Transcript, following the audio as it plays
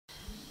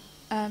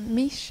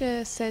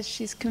Misha says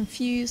she's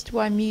confused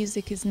why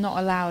music is not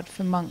allowed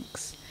for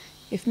monks.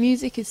 If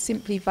music is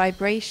simply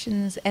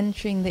vibrations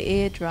entering the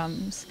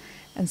eardrums,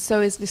 and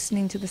so is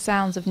listening to the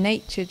sounds of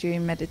nature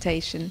during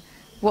meditation,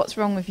 what's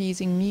wrong with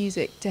using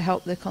music to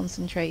help the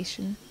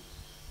concentration?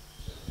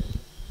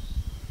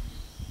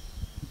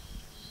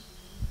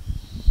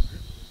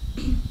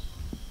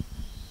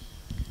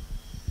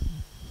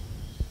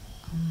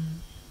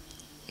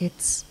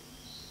 It's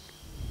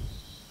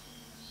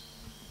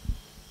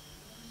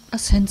a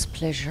sense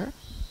pleasure.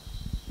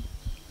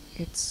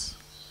 It's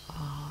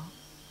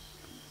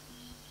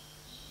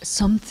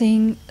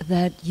something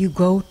that you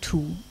go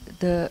to.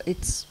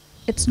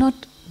 It's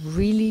not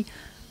really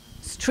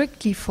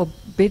strictly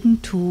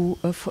forbidden to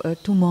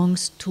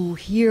monks to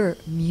hear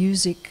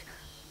music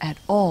at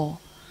all,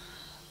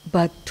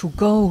 but to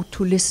go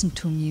to listen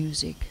to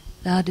music,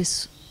 that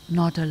is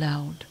not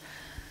allowed.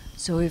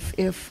 So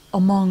if a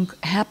monk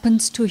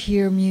happens to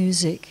hear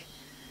music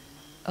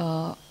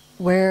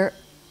where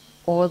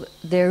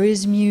there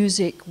is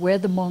music where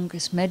the monk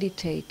is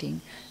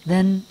meditating,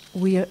 then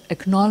we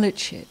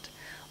acknowledge it.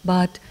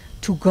 But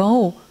to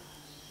go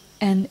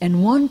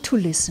and want to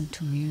listen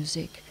to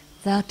music,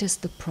 that is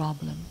the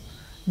problem.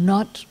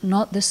 Not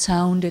the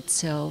sound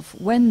itself.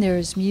 When there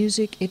is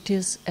music, it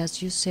is,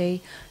 as you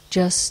say,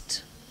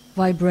 just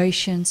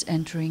vibrations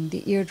entering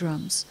the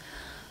eardrums.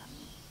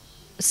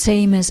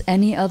 Same as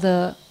any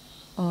other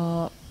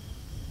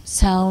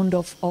sound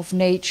of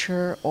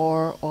nature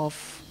or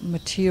of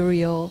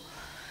material.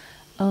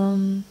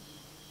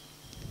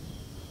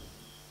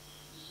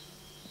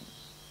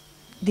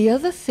 The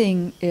other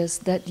thing is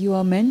that you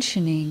are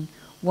mentioning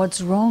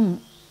what's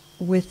wrong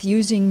with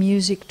using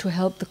music to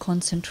help the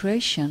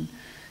concentration.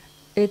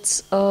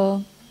 It's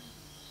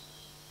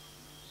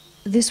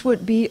this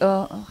would be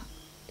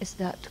is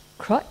that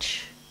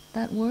crutch,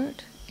 that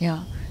word?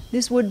 Yeah,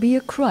 this would be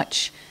a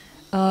crutch.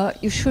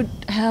 You should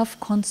have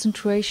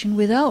concentration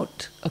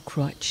without a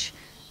crutch.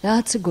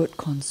 That's a good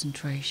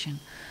concentration.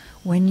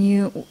 When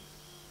you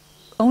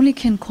only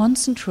can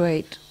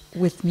concentrate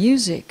with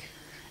music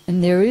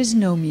and there is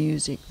no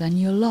music, then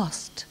you're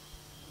lost.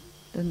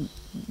 Then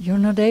you're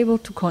not able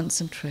to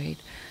concentrate.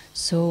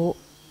 So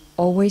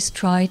always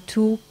try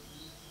to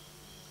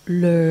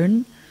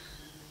learn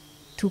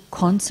to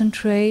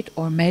concentrate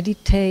or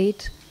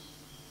meditate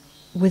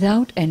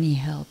without any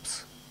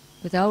helps,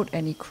 without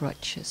any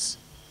crutches.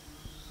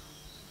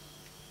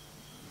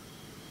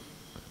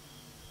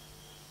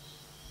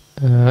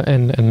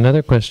 And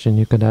another question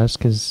you could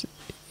ask is,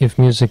 if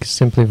music is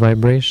simply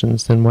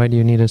vibrations, then why do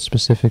you need a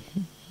specific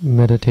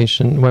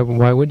meditation?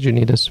 Why would you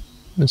need a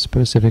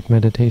specific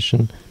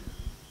meditation?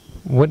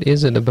 What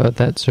is it about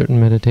that certain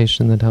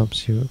meditation that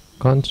helps you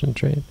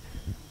concentrate?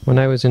 When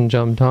I was in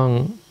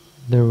Jamtong,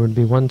 there would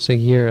be once a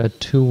year a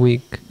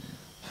 2-week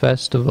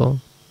festival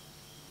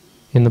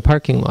in the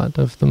parking lot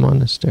of the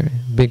monastery,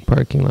 big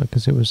parking lot,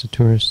 because it was a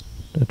tourist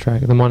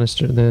attraction. The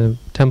monastery, the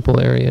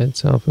temple area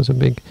itself was a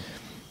big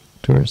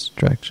tourist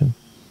attraction.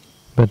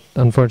 But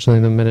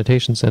unfortunately the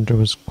meditation center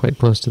was quite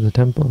close to the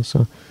temple,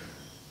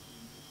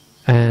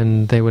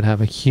 and they would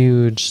have a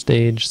huge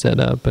stage set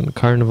up and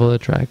carnival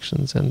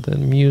attractions, and the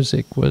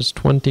music was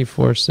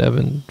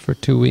 24/7 for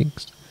 2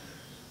 weeks.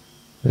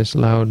 This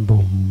loud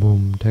boom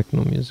boom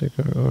techno music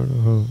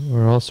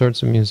or all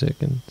sorts of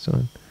music and so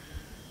on.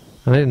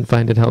 And I didn't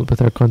find it helped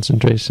with our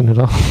concentration at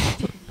all.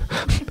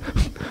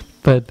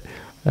 But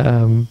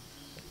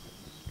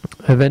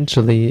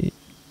eventually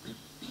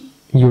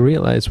you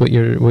realize what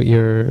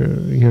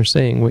you're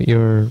saying,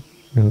 you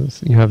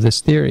have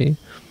this theory.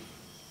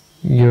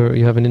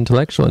 You have an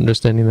intellectual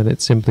understanding that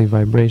it's simply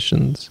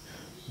vibrations,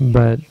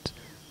 but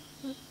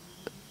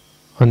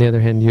on the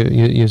other hand,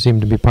 you seem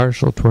to be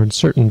partial towards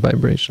certain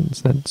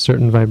vibrations, that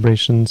certain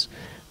vibrations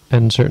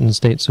and certain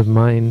states of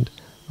mind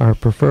are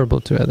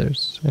preferable to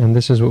others. And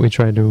this is what we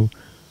try to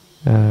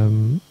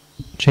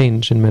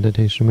change in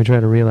meditation. We try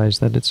to realize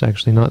that it's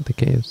actually not the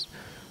case,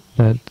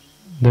 that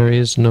there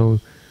is no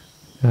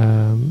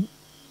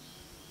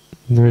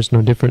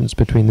difference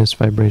between this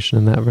vibration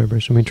and that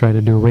vibration. We try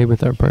to do away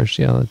with our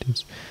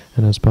partialities,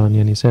 and as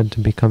Panyani said, to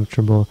be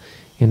comfortable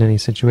in any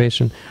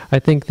situation. I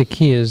think the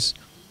key is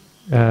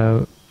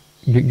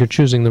you're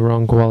choosing the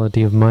wrong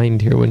quality of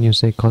mind here when you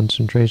say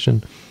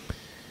concentration,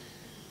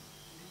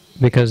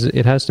 because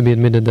it has to be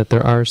admitted that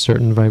there are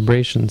certain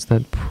vibrations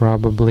that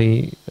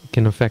probably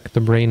can affect the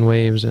brain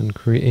waves and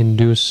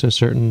induce a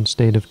certain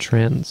state of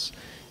trance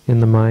in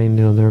the mind.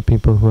 There are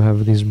people who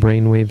have these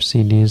brainwave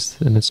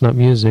CDs, and it's not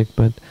music,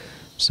 but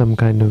some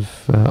kind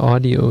of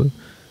audio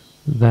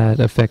that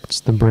affects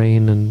the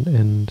brain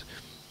and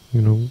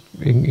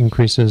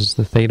increases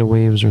the theta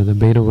waves or the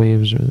beta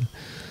waves or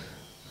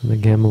the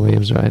gamma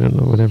waves, or I don't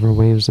know, whatever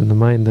waves in the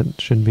mind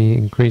that should be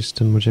increased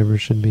and whichever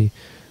should be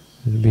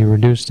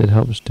reduced. It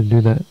helps to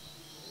do that.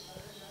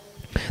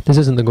 This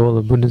isn't the goal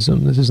of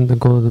Buddhism. This isn't the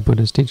goal of the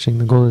Buddhist teaching.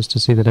 The goal is to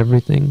see that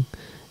everything,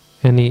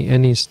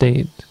 any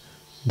state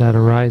that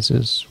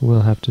arises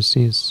will have to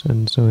cease,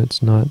 and so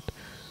it's not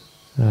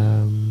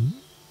of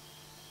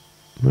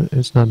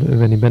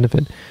any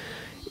benefit.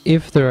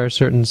 if there are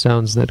certain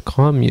sounds that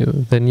calm you,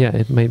 then yeah,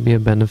 it might be a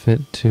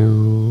benefit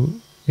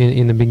to,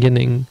 in the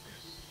beginning,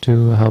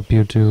 to help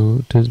you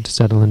to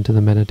settle into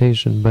the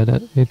meditation. But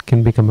it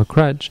can become a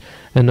crutch,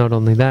 and not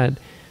only that,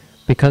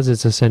 because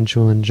it's a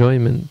sensual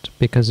enjoyment,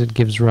 because it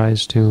gives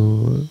rise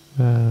to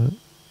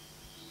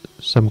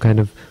some kind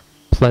of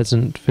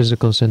pleasant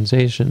physical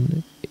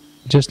sensation,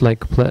 just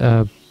like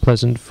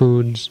pleasant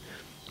foods,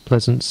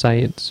 pleasant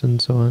sights,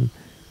 and so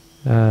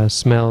on.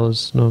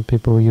 Smells,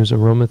 people use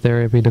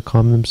aromatherapy to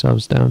calm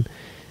themselves down.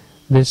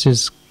 This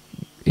is,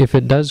 if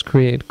it does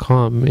create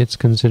calm, it's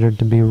considered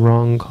to be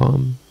wrong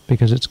calm,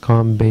 because it's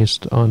calm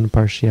based on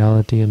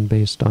partiality and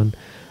based on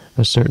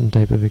a certain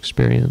type of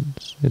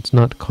experience. It's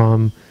not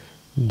calm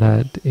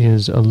that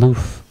is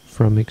aloof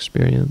from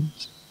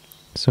experience.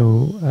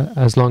 So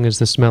as long as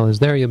the smell is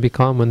there, you'll be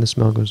calm. When the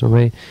smell goes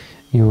away,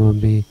 you will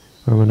be,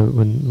 or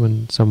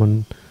when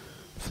someone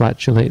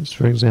flatulates,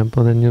 for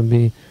example, then you'll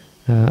be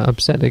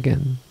upset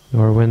again.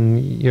 Or when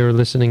you're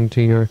listening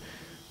to your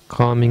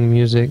calming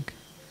music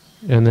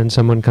and then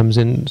someone comes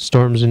in,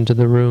 storms into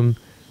the room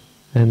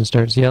and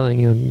starts yelling,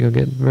 you'll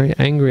get very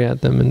angry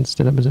at them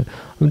instead of saying,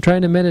 I'm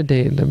trying to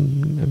meditate,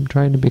 I'm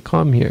trying to be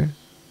calm here.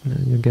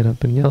 And you'll get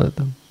up and yell at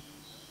them.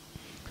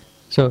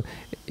 So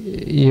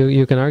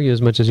you can argue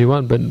as much as you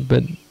want,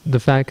 but the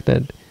fact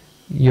that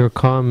you're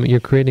calm, you're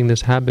creating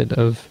this habit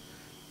of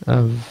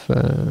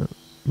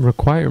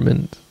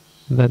requirement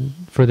that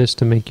for this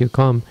to make you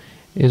calm,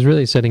 is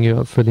really setting you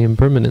up for the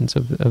impermanence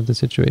of the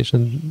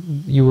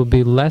situation. You will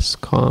be less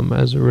calm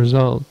as a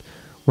result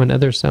when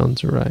other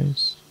sounds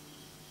arise,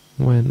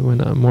 when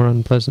more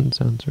unpleasant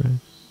sounds arise.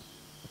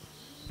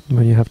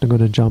 When you have to go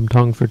to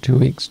Jamtong for 2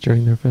 weeks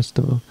during their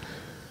festival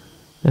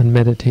and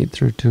meditate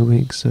through 2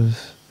 weeks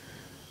of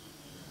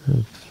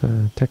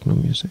techno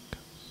music.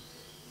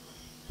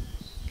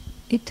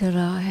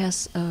 Itara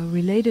has a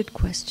related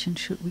question.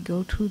 Should we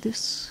go through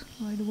this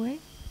right away?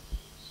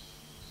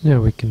 Yeah,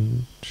 we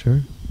can,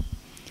 sure.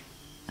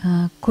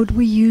 Could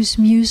we use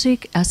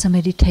music as a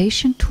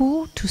meditation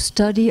tool to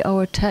study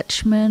our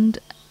attachment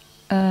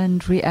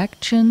and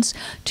reactions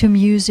to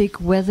music,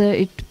 whether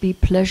it be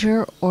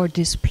pleasure or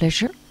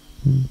displeasure?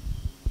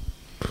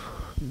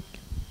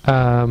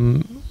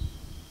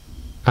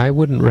 I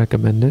wouldn't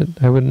recommend it.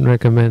 I wouldn't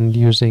recommend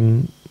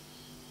using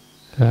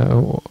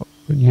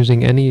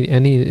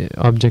any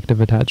object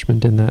of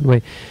attachment in that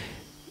way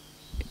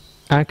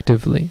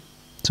actively.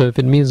 So if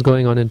it means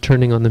going on and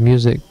turning on the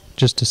music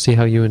just to see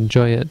how you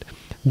enjoy it,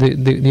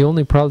 the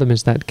only problem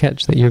is that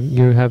catch, that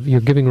you're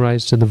giving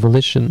rise to the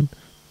volition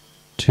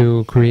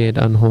to create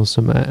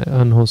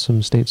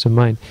unwholesome states of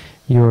mind.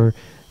 You're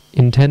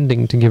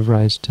intending to give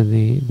rise to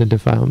the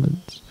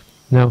defilements.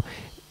 Now,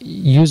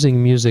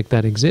 using music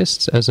that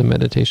exists as a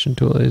meditation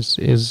tool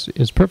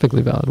is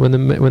perfectly valid.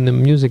 When the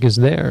music is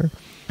there,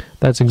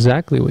 that's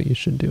exactly what you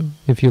should do.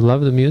 If you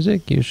love the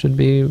music, you should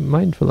be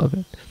mindful of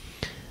it.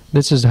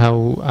 This is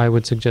how I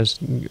would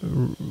suggest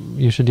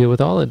you should deal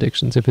with all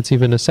addictions, if it's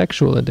even a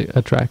sexual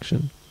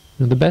attraction.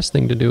 The best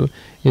thing to do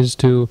is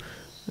to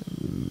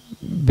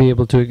be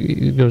able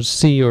to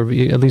see, or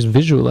at least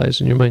visualize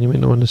in your mind. You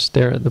might not want to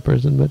stare at the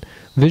person, but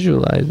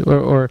visualize,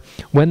 or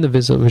when the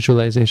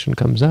visualization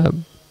comes up,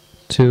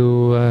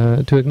 to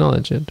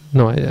acknowledge it.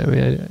 No,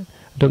 I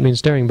don't mean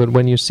staring, but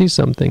when you see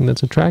something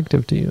that's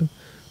attractive to you,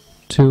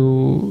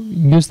 to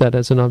use that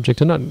as an object,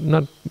 and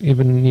not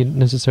even need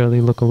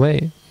necessarily look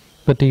away,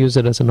 but to use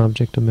it as an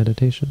object of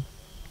meditation,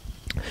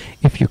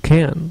 if you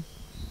can.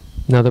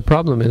 Now the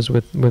problem is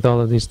with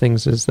all of these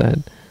things is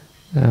that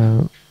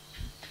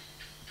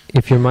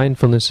if your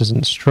mindfulness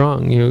isn't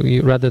strong,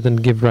 you rather than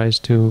give rise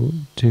to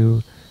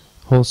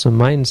wholesome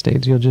mind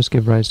states, you'll just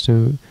give rise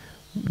to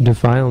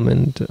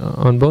defilement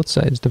on both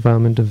sides,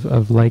 defilement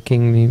of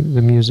liking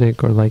the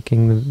music, or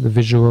liking the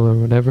visual, or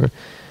whatever,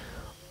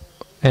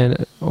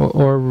 and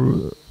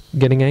or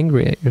getting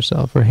angry at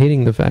yourself, or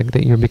hating the fact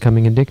that you're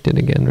becoming addicted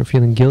again, or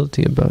feeling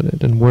guilty about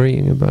it, and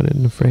worrying about it,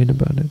 and afraid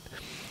about it.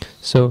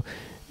 So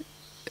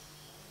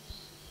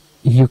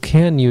you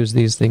can use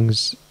these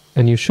things,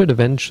 and you should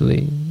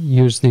eventually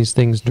use these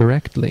things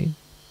directly.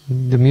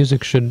 The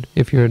music should,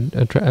 if you're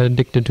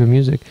addicted to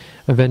music,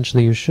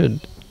 eventually you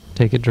should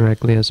take it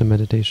directly as a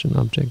meditation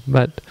object.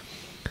 But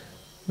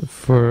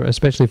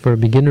especially for a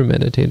beginner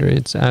meditator,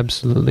 it's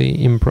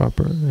absolutely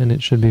improper, and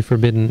it should be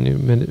forbidden.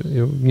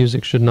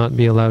 Music should not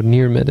be allowed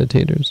near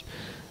meditators,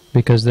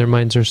 because their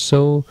minds are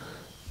so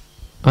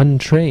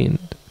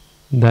untrained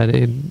that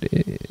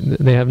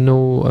they have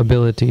no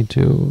ability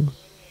to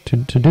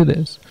do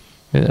this.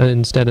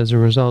 Instead, as a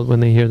result, when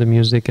they hear the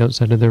music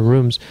outside of their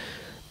rooms,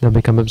 they'll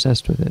become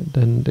obsessed with it,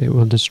 and it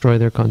will destroy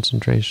their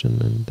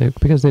concentration, and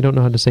because they don't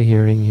know how to say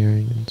hearing,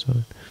 and so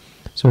on.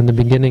 So in the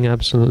beginning,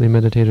 absolutely,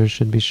 meditators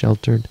should be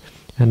sheltered,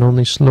 and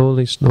only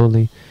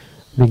slowly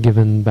be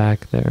given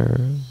back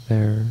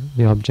the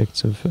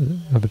objects of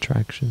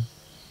attraction,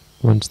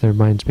 once their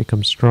minds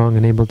become strong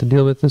and able to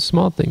deal with the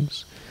small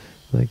things,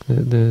 like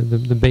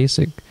the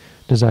basic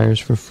desires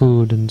for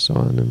food and so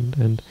on,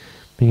 and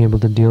being able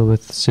to deal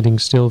with sitting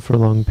still for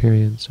long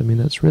periods. I mean,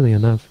 that's really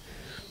enough.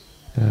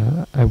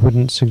 I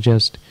wouldn't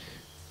suggest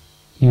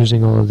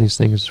using all of these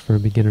things for a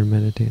beginner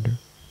meditator.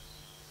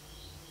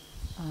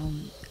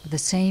 The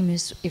same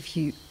is if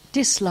you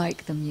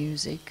dislike the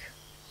music,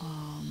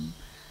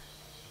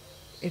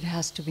 it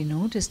has to be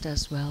noticed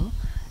as well.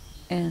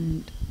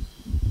 And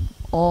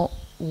all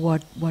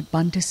what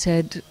Bhante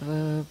said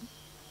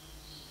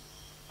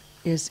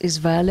is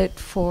valid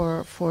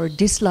for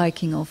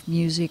disliking of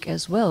music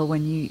as well.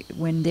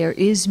 When there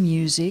is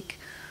music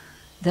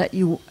that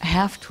you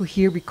have to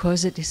hear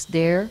because it is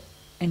there,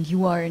 and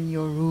you are in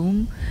your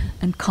room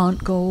and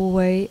can't go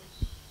away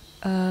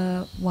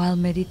while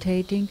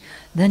meditating,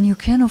 then you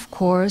can, of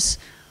course,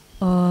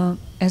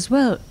 as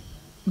well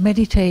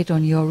meditate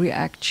on your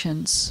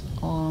reactions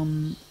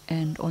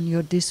and on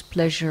your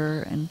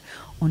displeasure and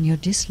on your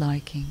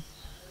disliking.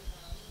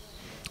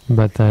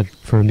 But that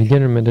for a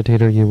beginner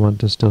meditator, you want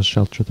to still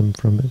shelter them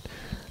from it,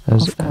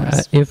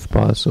 if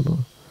possible,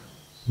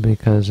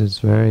 because it's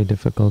very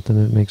difficult and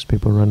it makes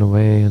people run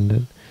away,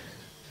 and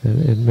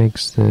it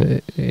makes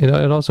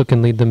it also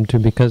can lead them to,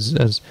 because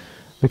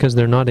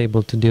they're not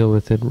able to deal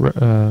with it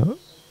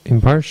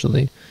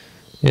impartially,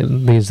 it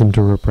leads them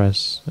to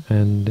repress,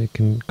 and it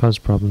can cause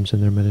problems in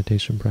their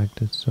meditation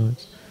practice. So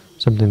it's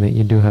something that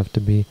you do have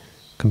to be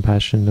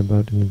compassionate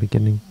about in the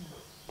beginning.